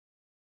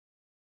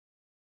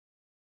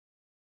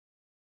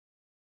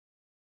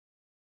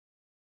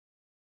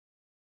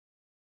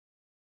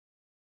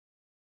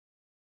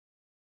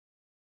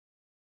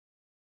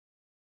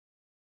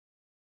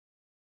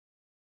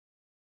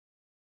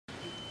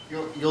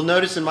You'll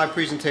notice in my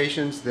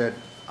presentations that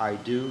I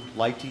do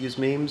like to use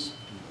memes.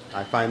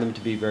 I find them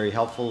to be very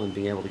helpful in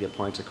being able to get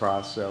points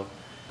across. So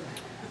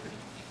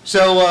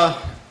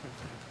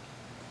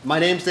my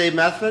name's Dave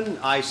Methvin.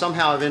 I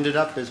somehow have ended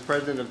up as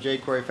president of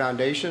jQuery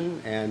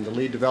Foundation and the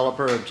lead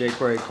developer of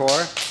jQuery Core.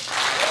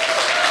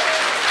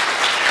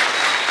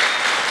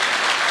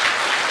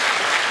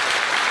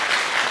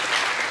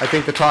 I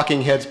think the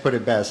talking heads put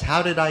it best.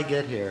 How did I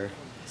get here?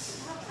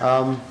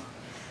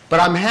 But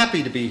I'm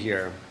happy to be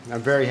here.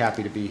 I'm very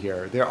happy to be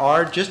here. There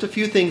are just a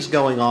few things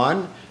going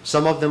on.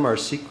 Some of them are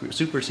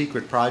super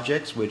secret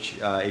projects, which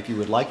if you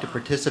would like to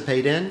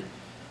participate in,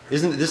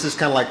 this is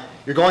kind of like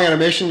you're going on a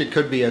mission. It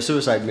could be a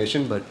suicide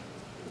mission, but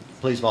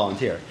please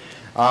volunteer.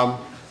 The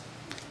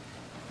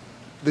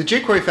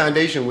jQuery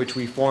Foundation, which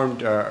we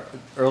formed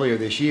earlier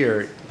this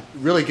year,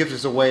 really gives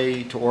us a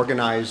way to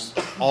organize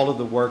all of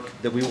the work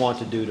that we want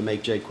to do to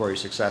make jQuery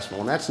successful.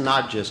 And that's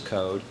not just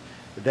code.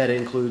 That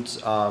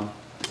includes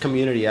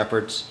community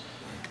efforts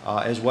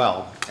as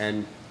well.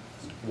 And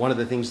one of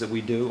the things that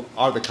we do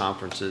are the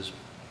conferences.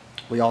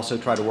 We also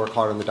try to work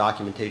hard on the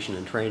documentation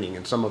and training,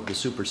 and some of the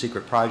super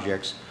secret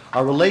projects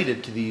are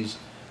related to these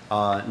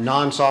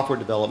non-software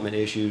development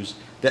issues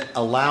that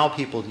allow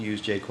people to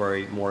use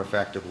jQuery more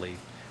effectively.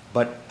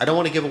 But I don't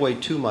want to give away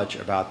too much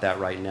about that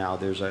right now.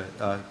 There's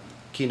a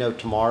keynote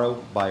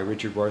tomorrow by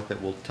Richard Worth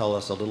that will tell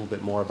us a little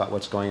bit more about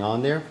what's going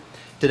on there.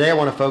 Today I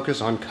want to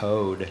focus on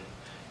code,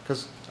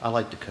 because I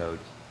like to code.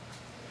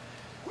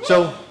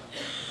 So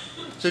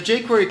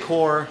jQuery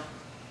Core,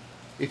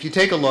 if you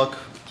take a look,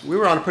 we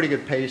were on a pretty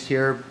good pace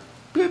here.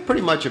 We had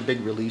pretty much a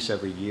big release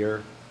every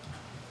year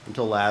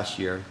until last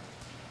year.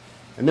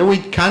 And then we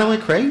kind of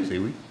went crazy.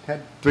 We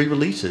had 3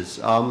 releases.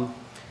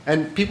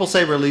 And people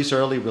say release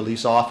early,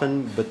 release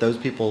often, but those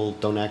people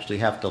don't actually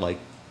have to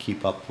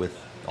keep up with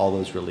all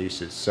those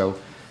releases. So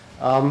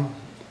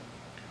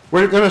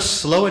we're going to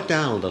slow it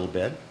down a little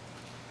bit.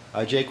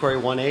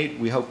 jQuery 1.8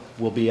 we hope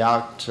will be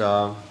out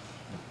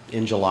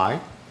in July.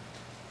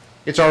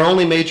 It's our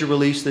only major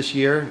release this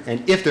year,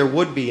 and if there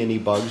would be any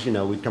bugs,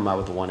 we'd come out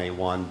with the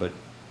 1.8.1, but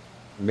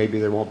maybe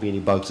there won't be any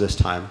bugs this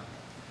time.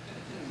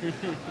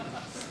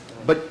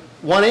 But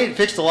 1.8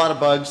 fixed a lot of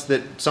bugs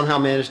that somehow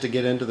managed to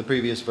get into the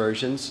previous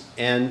versions,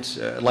 and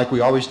like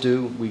we always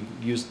do, we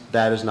use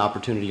that as an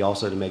opportunity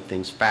also to make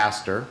things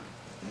faster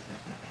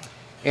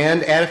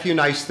and add a few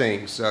nice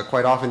things.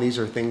 Quite often these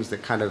are things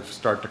that kind of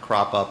start to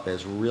crop up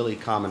as really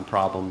common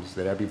problems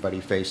that everybody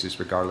faces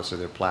regardless of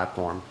their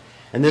platform.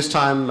 And this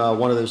time,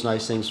 one of those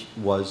nice things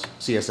was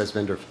CSS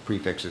vendor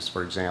prefixes,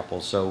 for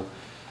example. So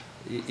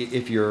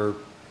if you're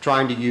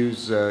trying to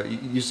use,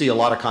 you see a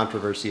lot of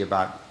controversy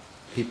about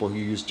people who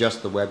use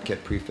just the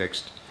WebKit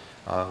prefixed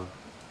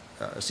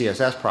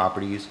CSS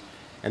properties,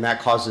 and that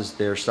causes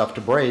their stuff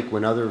to break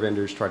when other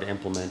vendors try to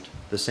implement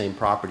the same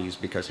properties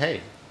because,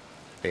 hey,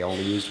 they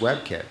only used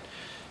WebKit.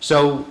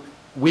 So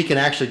we can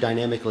actually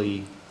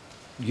dynamically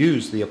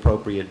use the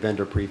appropriate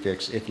vendor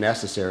prefix, if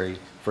necessary,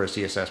 for a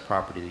CSS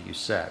property that you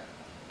set.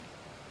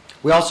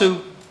 We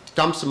also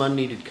dump some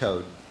unneeded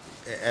code.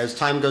 As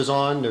time goes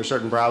on, there are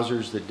certain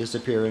browsers that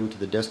disappear into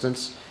the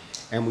distance,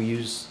 and we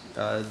use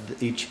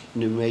each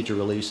new major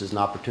release as an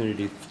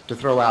opportunity to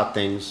throw out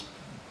things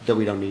that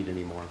we don't need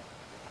anymore.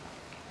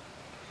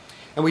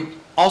 And we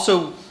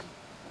also,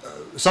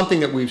 something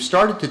that we've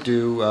started to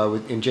do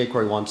in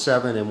jQuery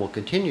 1.7 and will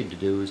continue to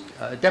do is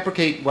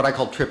deprecate what I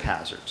call trip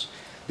hazards.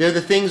 They're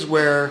the things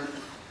where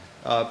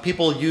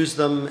people use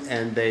them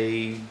and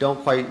they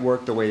don't quite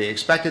work the way they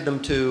expected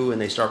them to, and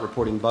they start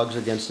reporting bugs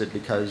against it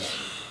because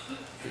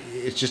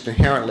it just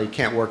inherently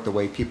can't work the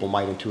way people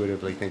might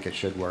intuitively think it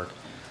should work.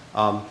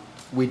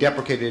 We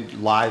deprecated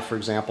live, for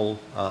example,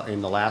 in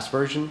the last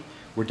version.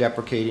 We're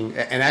deprecating,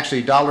 and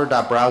actually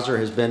 $.browser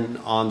has been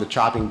on the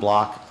chopping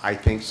block, I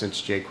think,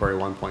 since jQuery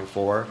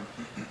 1.4,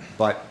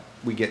 but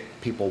we get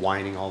people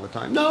whining all the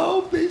time.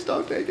 No, please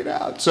don't take it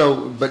out.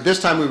 But this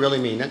time we really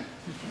mean it.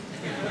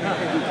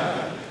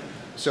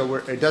 So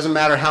it doesn't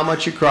matter how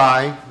much you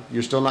cry,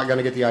 you're still not going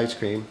to get the ice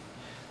cream.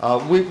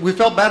 We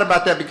felt bad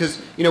about that because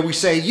we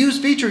say use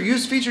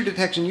feature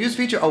detection, use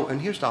feature. Oh,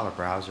 and here's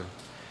 $browser.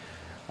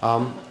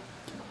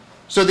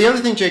 So the other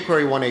thing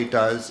jQuery 1.8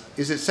 does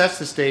is it sets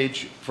the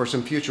stage for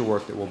some future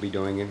work that we'll be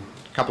doing. In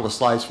a couple of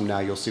slides from now,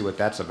 you'll see what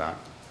that's about.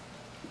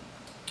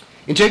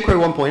 In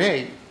jQuery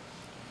 1.8,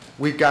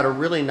 we've got a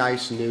really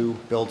nice new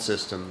build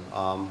system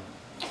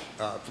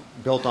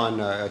built on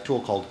a tool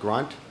called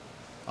Grunt.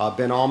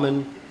 Ben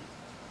Allman.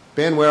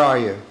 Ben, where are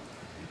you?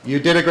 You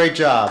did a great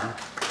job.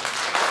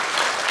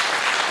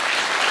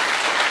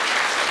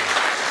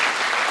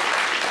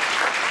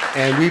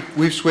 And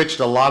we've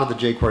switched a lot of the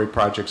jQuery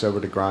projects over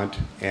to Grunt,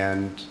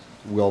 and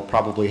we'll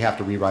probably have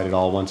to rewrite it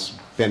all once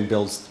Ben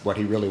builds what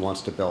he really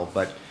wants to build.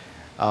 But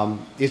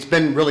it's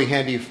been really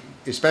handy,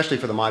 especially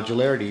for the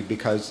modularity,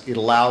 because it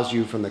allows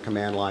you from the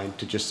command line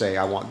to just say,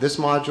 I want this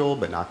module,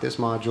 but not this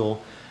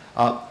module.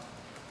 But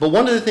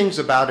one of the things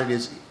about it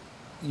is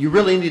you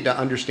really need to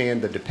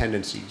understand the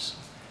dependencies.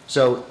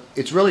 So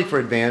it's really for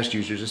advanced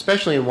users,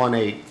 especially in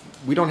 1.8.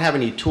 we don't have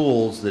any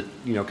tools that,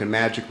 you know, can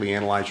magically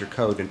analyze your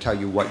code and tell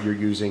you what you're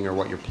using or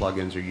what your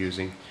plugins are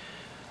using.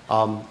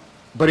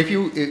 But if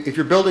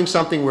you're building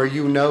something where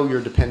you know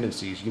your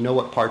dependencies, you know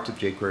what parts of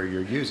jQuery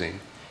you're using,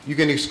 you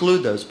can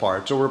exclude those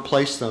parts or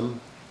replace them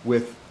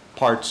with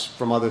parts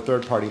from other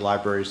third-party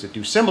libraries that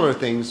do similar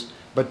things,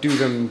 but do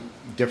them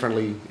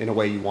differently in a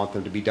way you want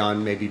them to be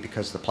done, maybe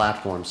because the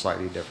platform is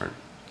slightly different.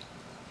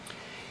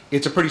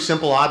 It's a pretty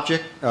simple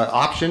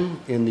option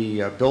in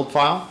the build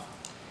file,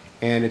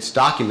 and it's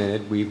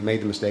documented. We've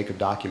made the mistake of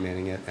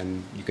documenting it,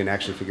 and you can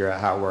actually figure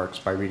out how it works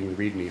by reading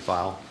the README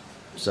file.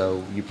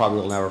 So you probably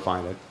will never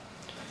find it.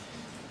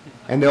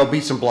 And there'll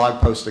be some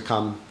blog posts to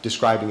come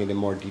describing it in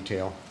more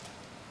detail.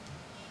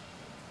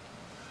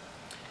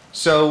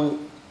 So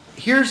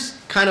here's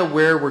kind of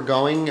where we're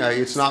going.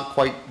 It's not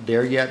quite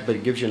there yet, but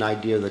it gives you an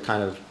idea of the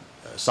kind of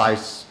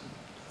size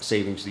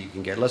savings that you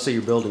can get. Let's say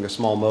you're building a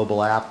small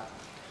mobile app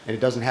and it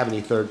doesn't have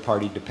any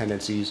third-party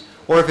dependencies,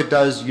 or if it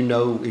does, you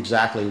know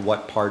exactly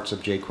what parts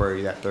of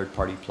jQuery that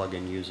third-party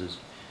plugin uses.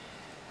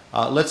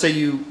 Let's say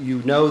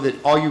you know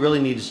that all you really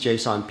need is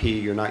JSON-P.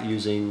 You're not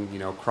using, you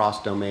know,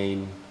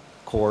 cross-domain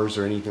cores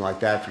or anything like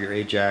that for your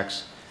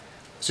AJAX.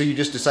 So you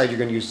just decide you're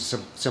going to use a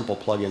simple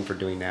plugin for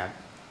doing that.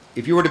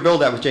 If you were to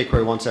build that with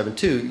jQuery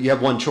 1.7.2, you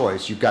have one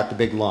choice. You've got the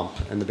big lump,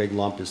 and the big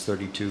lump is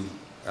 32.8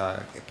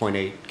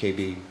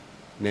 KB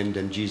min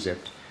and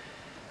gzipped.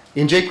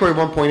 In jQuery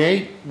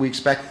 1.8, we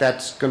expect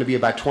that's going to be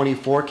about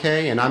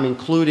 24K, and I'm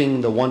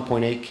including the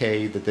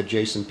 1.8K that the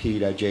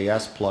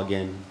JSONP.js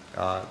plugin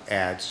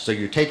adds. So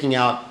you're taking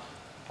out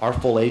our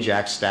full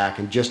AJAX stack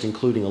and just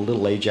including a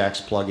little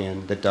AJAX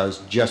plugin that does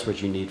just what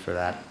you need for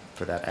that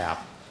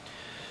app.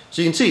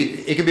 So you can see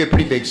it can be a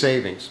pretty big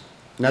savings.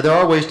 Now there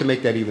are ways to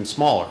make that even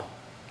smaller,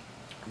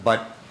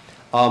 but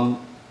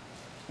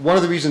one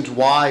of the reasons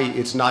why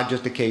it's not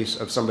just a case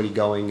of somebody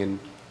going and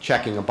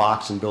checking a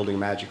box and building a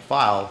magic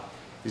file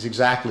is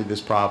exactly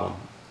this problem.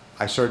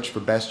 I searched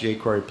for best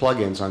jQuery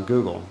plugins on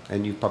Google,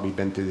 and you've probably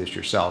been through this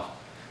yourself.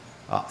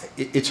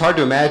 It's hard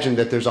to imagine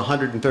that there's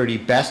 130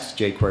 best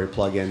jQuery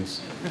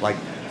plugins like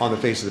on the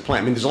face of the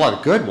planet. I mean, there's a lot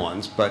of good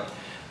ones, but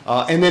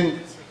and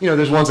then you know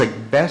there's ones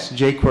like best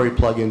jQuery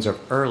plugins of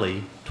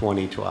early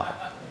 2012.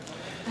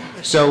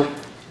 So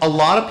a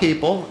lot of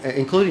people,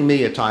 including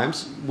me at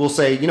times, will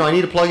say, you know, I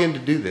need a plugin to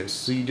do this.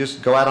 So you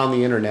just go out on the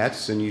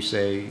internets and you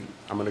say,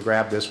 I'm going to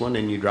grab this one,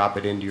 and you drop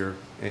it into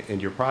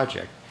your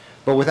project.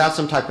 But without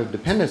some type of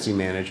dependency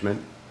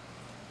management,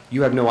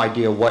 you have no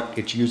idea what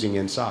it's using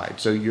inside.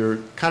 So you're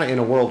kind of in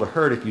a world of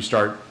hurt if you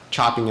start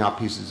chopping out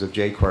pieces of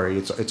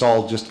jQuery. It's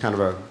all just kind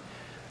of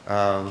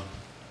a,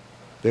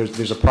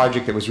 there's a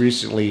project that was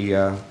recently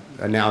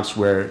announced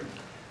where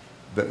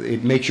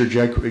it makes your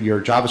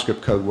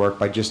JavaScript code work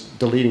by just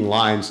deleting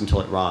lines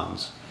until it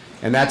runs.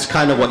 And that's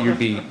kind of what you'd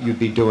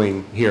be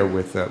doing here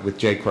with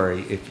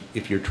jQuery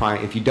if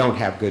you don't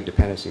have good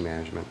dependency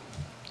management.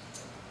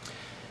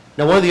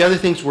 Now, one of the other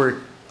things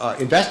we're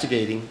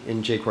investigating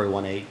in jQuery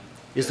 1.8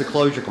 is the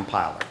closure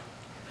compiler.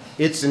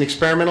 It's an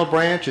experimental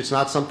branch. It's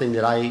not something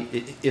that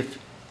if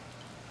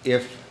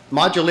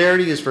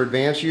modularity is for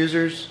advanced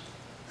users,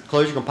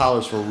 closure compiler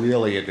is for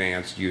really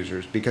advanced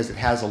users because it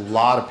has a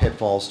lot of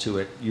pitfalls to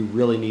it. You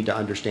really need to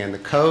understand the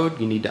code.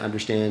 You need to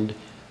understand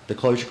the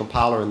closure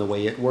compiler and the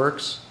way it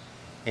works.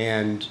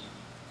 And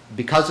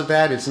because of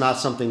that, it's not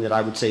something that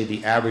I would say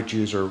the average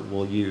user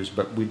will use.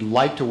 But we'd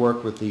like to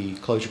work with the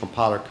closure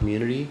compiler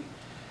community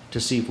to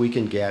see if we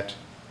can get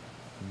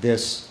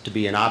this to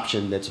be an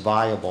option that's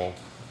viable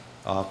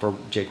for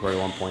jQuery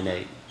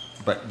 1.8.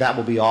 But that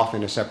will be off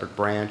in a separate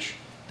branch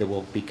that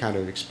we'll be kind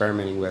of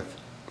experimenting with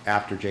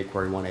after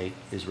jQuery 1.8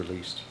 is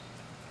released.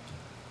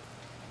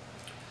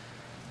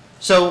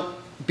 So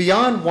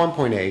beyond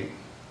 1.8,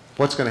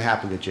 what's going to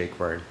happen to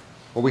jQuery?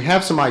 Well, we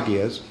have some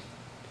ideas.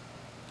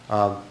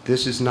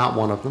 This is not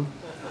one of them.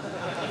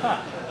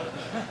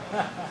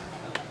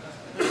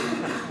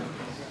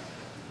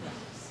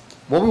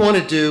 What we want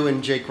to do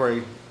in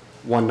jQuery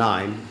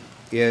 1.9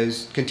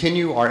 is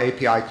continue our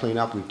API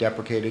cleanup. We've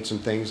deprecated some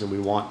things and we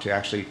want to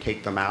actually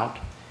take them out,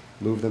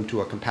 move them to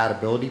a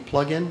compatibility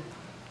plugin.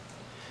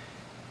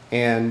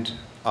 And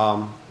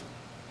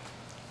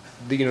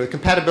the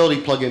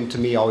compatibility plugin to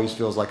me always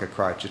feels like a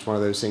crutch. It's one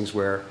of those things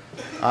where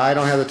I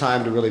don't have the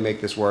time to really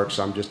make this work,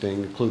 so I'm just going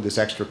to include this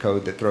extra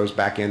code that throws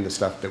back in the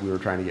stuff that we were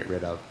trying to get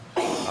rid of.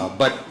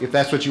 But if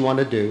that's what you want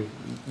to do,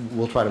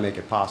 we'll try to make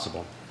it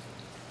possible.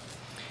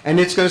 And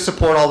it's going to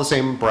support all the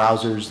same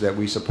browsers that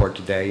we support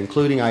today,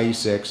 including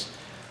IE6,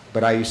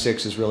 but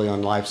IE6 is really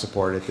on live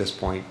support at this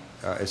point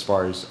as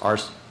far as our...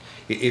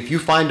 If you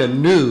find a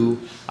new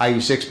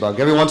IE6 bug,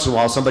 every once in a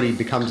while somebody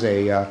becomes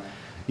a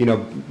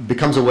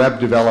web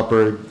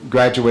developer,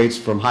 graduates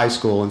from high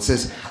school and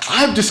says,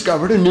 I've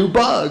discovered a new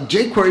bug.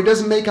 jQuery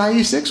doesn't make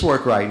IE6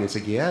 work right. And it's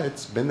like, yeah,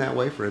 it's been that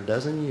way for a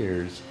dozen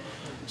years.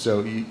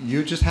 So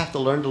you just have to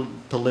learn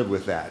to live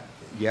with that.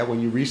 Yeah,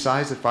 when you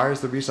resize, it fires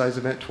the resize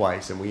event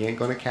twice, and we ain't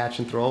going to catch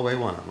and throw away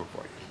one of them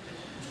for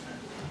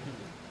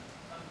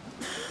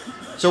you.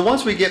 So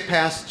once we get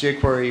past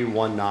jQuery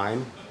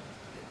 1.9,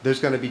 there's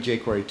going to be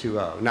jQuery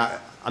 2.0. Now,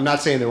 I'm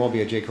not saying there won't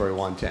be a jQuery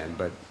 1.10,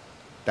 but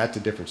that's a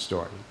different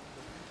story.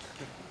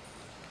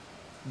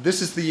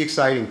 This is the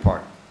exciting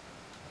part.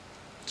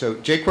 So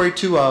jQuery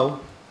 2.0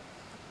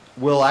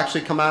 will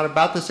actually come out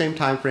about the same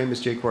time frame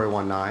as jQuery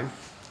 1.9.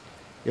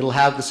 It'll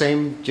have the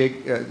same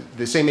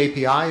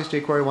API as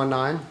jQuery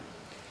 1.9,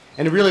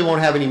 and it really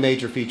won't have any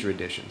major feature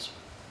additions.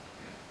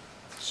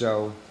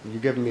 So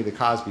you're giving me the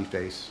Cosby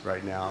face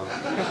right now.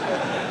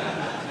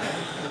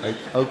 Like,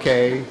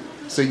 okay,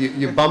 so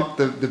you bump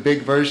the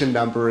big version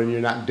number and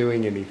you're not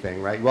doing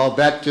anything, right? Well,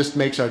 that just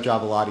makes our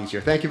job a lot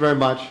easier. Thank you very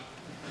much.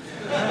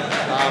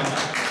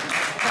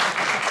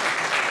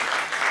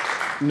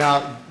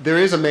 Now, there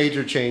is a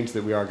major change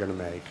that we are going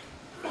to make.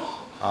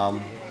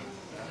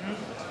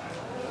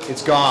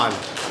 It's gone.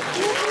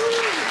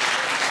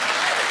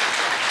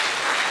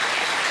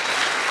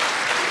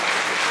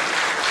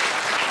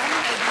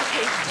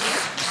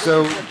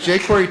 So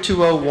jQuery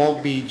 2.0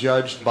 won't be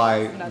judged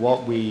by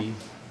what we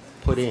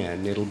put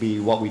in. It'll be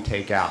what we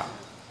take out.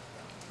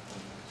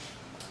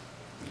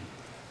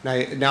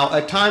 Now,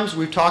 at times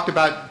we've talked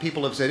about,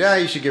 people have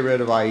said, you should get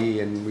rid of IE,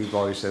 and we've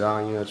always said,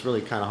 it's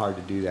really kind of hard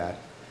to do that.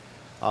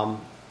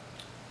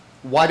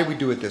 Why do we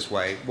do it this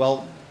way?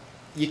 Well,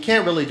 you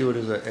can't really do it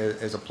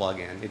as a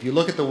plug-in. If you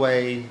look at the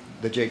way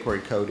the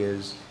jQuery code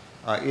is,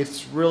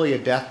 it's really a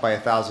death by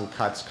 1,000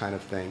 cuts kind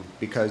of thing,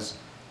 because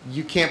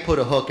you can't put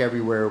a hook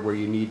everywhere where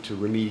you need to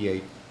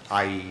remediate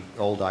IE,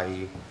 old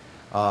IE.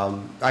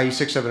 IE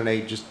 6, 7, and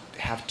 8 just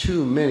have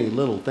too many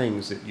little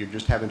things that you're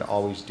just having to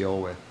always deal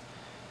with.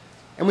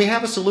 And we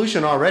have a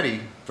solution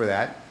already for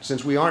that.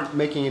 Since we aren't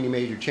making any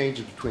major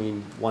changes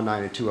between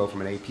 1.9 and 2.0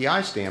 from an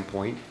API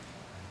standpoint,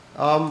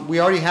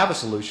 we already have a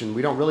solution.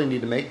 We don't really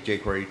need to make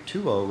jQuery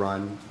 2.0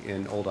 run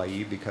in old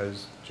IE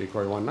because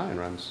jQuery 1.9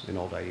 runs in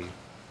old IE.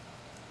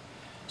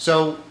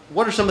 So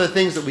what are some of the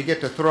things that we get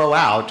to throw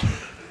out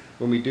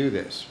when we do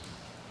this?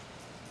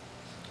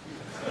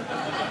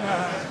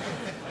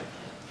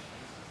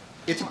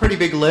 It's a pretty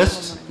big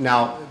list.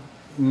 Now,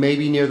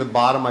 maybe near the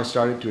bottom I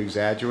started to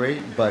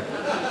exaggerate, but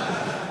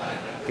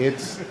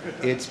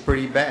it's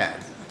pretty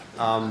bad.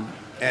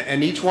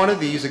 And each one of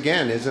these,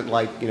 again, isn't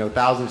like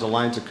thousands of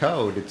lines of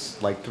code.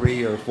 It's like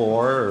 3 or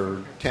 4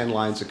 or 10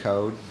 lines of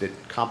code that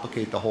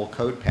complicate the whole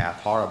code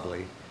path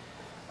horribly.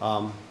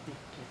 And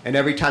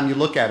every time you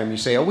look at them, you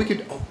say, no, we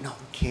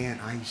can't.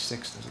 IE6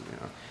 doesn't.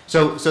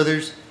 So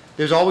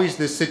there's always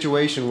this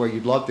situation where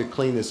you'd love to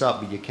clean this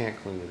up, but you can't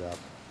clean it up.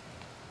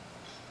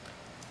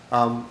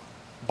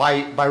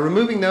 By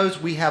removing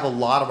those, we have a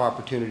lot of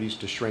opportunities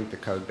to shrink the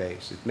code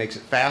base. It makes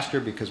it faster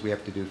because we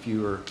have to do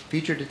fewer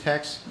feature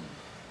detects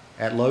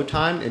at load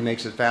time. It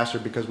makes it faster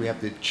because we have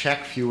to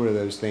check fewer of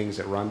those things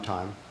at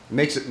runtime. It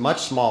makes it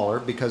much smaller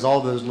because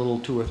all those little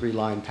 2 or 3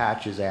 line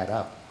patches add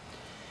up.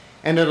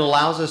 And it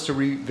allows us to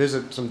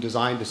revisit some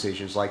design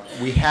decisions. Like,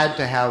 we had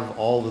to have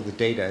all of the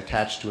data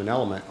attached to an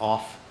element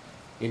off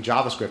in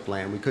JavaScript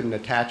land. We couldn't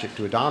attach it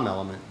to a DOM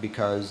element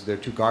because they're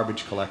 2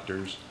 garbage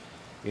collectors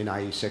in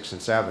IE 6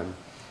 and 7.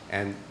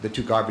 And the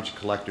 2 garbage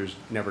collectors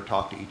never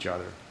talk to each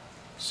other.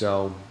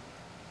 So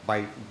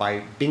by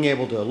being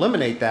able to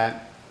eliminate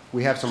that,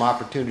 we have some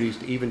opportunities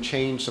to even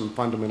change some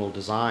fundamental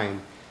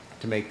design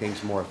to make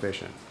things more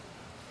efficient.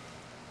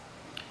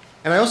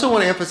 And I also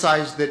want to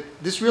emphasize that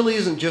this really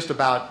isn't just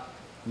about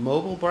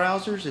mobile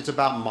browsers, it's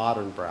about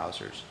modern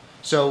browsers.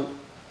 So,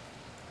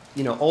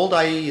 old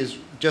IE is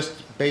just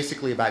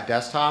basically about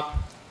desktop,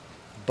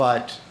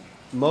 but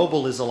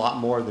mobile is a lot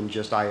more than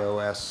just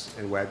iOS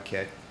and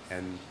WebKit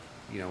and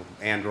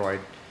Android.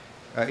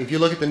 If you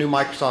look at the new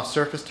Microsoft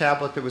Surface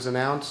tablet that was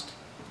announced,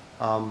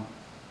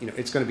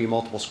 it's going to be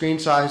multiple screen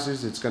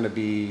sizes. It's going to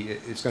be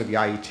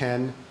IE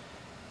 10.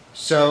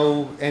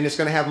 So, and it's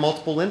going to have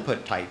multiple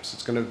input types.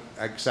 It's going to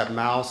accept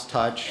mouse,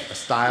 touch, a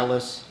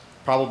stylus,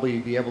 probably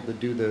be able to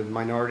do the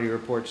Minority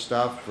Report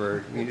stuff,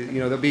 or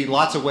there'll be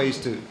lots of ways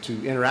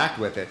to interact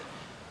with it.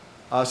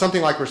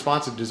 Something like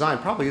responsive design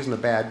probably isn't a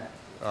bad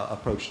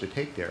approach to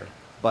take there.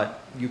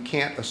 But you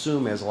can't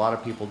assume, as a lot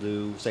of people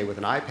do, say with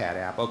an iPad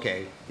app,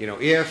 okay,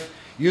 if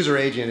user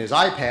agent is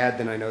iPad,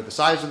 then I know the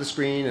size of the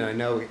screen and I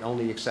know it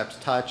only accepts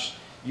touch.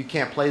 You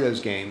can't play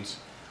those games.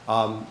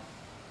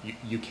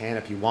 You can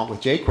if you want with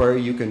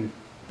jQuery. You can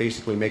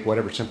basically make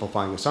whatever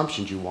simplifying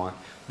assumptions you want.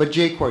 But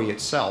jQuery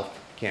itself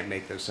can't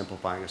make those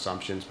simplifying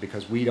assumptions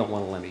because we don't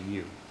want to limit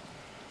you.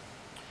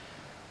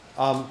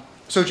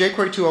 So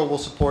jQuery 2.0 will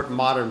support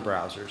modern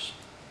browsers.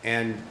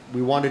 And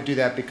we want to do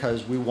that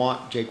because we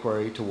want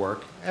jQuery to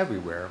work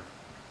everywhere,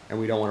 and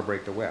we don't want to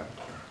break the web.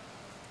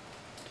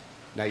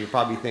 Now you're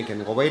probably thinking,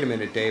 well, wait a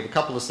minute, Dave, a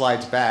couple of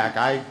slides back,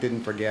 I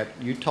didn't forget,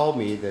 you told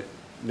me that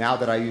now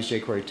that I use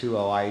jQuery 2.0,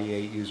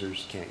 IE8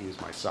 users can't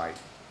use my site.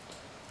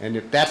 And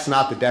if that's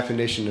not the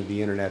definition of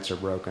the internets are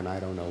broken, I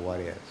don't know what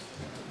is.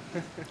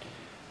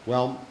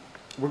 Well,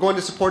 we're going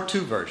to support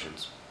 2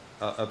 versions,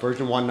 a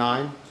version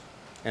 1.9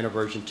 and a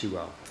version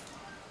 2.0.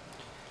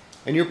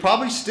 And you're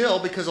probably still,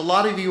 because a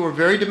lot of you are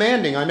very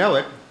demanding, I know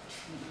it,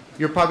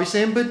 you're probably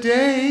saying, but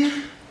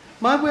Dave,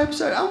 my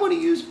website, I want to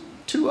use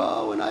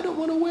 2.0 and I don't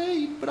want to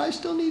wait, but I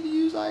still need to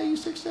use IE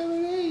 6,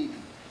 7, 8.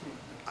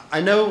 I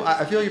know,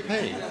 I feel your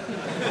pain.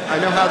 I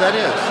know how that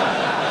is.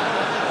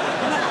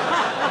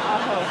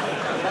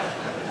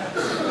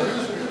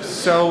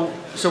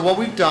 So what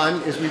we've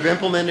done is we've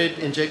implemented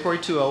in jQuery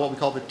 2.0 what we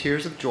call the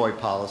Tears of Joy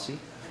policy.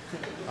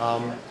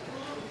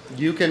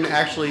 You can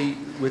actually,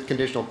 with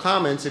conditional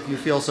comments, if you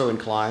feel so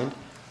inclined,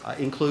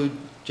 include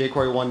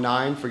jQuery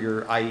 1.9 for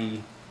your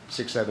IE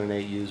 6, 7, and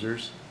 8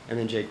 users, and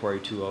then jQuery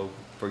 2.0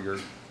 for your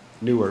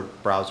newer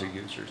browser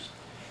users.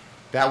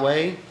 That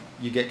way,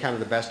 you get kind of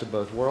the best of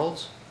both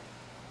worlds,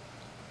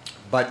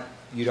 but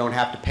you don't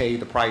have to pay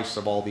the price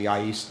of all the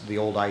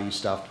old IE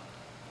stuff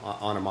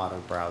on a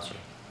modern browser.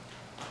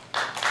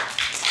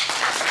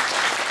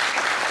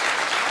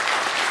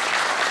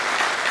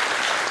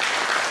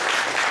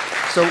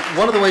 So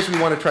one of the ways we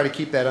want to try to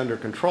keep that under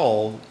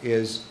control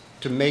is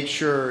to make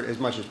sure as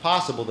much as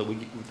possible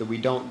that we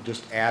don't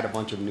just add a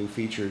bunch of new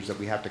features that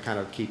we have to kind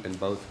of keep in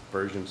both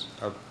versions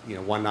of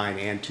 1.9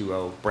 and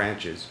 2.0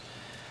 branches.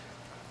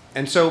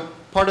 And so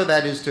part of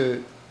that is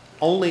to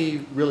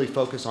only really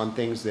focus on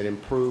things that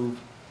improve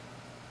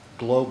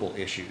global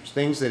issues,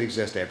 things that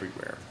exist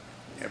everywhere.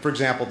 For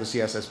example, the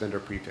CSS vendor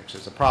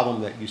prefixes, a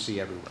problem that you see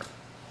everywhere.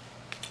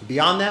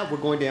 Beyond that, we're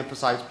going to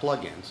emphasize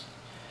plugins.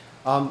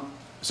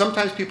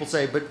 Sometimes people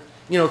say, but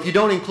if you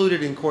don't include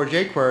it in core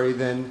jQuery,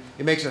 then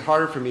it makes it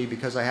harder for me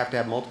because I have to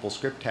have multiple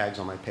script tags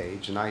on my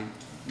page. And I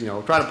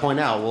try to point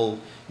out, well,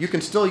 you can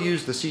still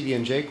use the CD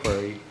in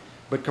jQuery,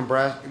 but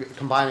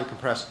combine and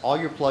compress all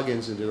your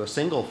plugins into a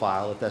single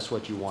file if that's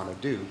what you want to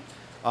do.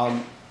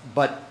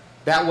 But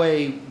that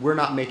way, we're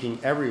not making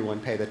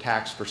everyone pay the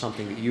tax for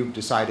something that you've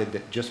decided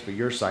that just for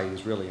your site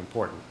is really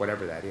important,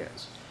 whatever that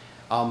is.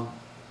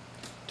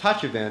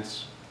 Touch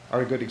events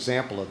are a good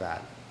example of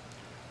that.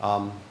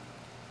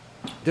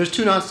 There's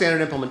two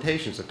non-standard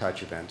implementations of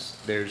touch events.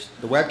 There's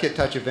the WebKit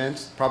touch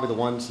events, probably the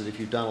ones that if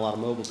you've done a lot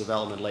of mobile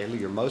development lately,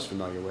 you're most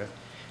familiar with.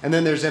 And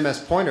then there's MS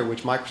Pointer,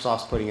 which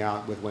Microsoft's putting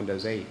out with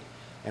Windows 8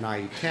 and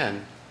IE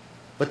 10.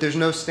 But there's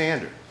no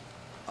standard.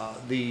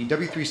 The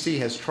W3C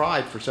has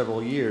tried for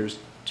several years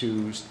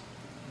to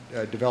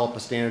develop a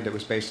standard that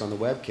was based on the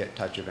WebKit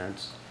touch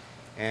events.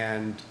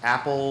 And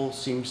Apple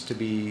seems to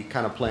be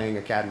kind of playing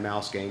a cat and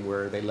mouse game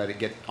where they let it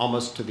get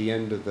almost to the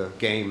end of the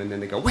game and then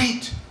they go,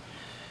 wait!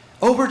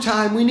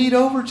 Overtime, we need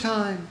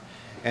overtime,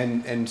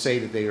 and say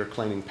that they are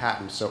claiming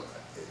patents. So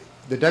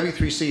the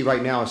W3C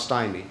right now is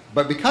stymied.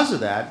 But because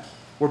of that,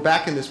 we're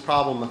back in this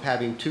problem of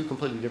having two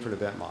completely different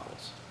event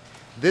models.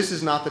 This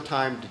is not the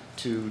time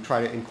to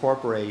try to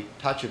incorporate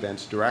touch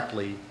events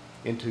directly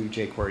into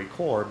jQuery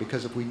core,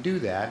 because if we do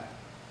that,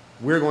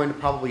 we're going to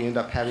probably end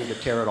up having to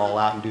tear it all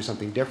out and do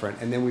something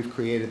different, and then we've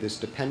created this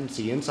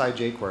dependency inside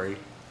jQuery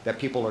that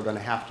people are going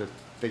to have to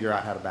figure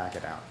out how to back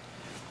it out.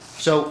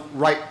 So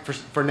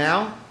for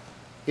now,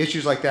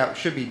 issues like that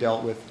should be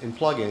dealt with in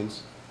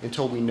plugins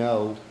until we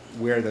know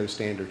where those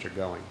standards are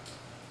going.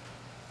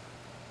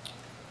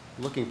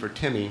 Looking for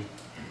Timmy.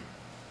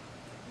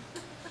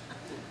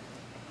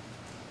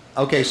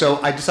 Okay,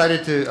 so I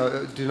decided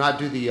to do not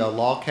do the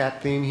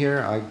lolcat theme here.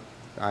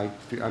 I'm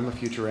a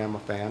Futurama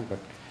fan,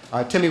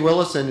 but Timmy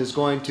Willison is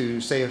going to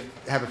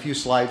have a few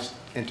slides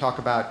and talk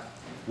about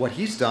what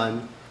he's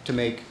done to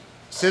make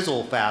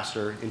sizzle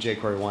faster in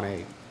jQuery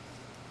 1.8.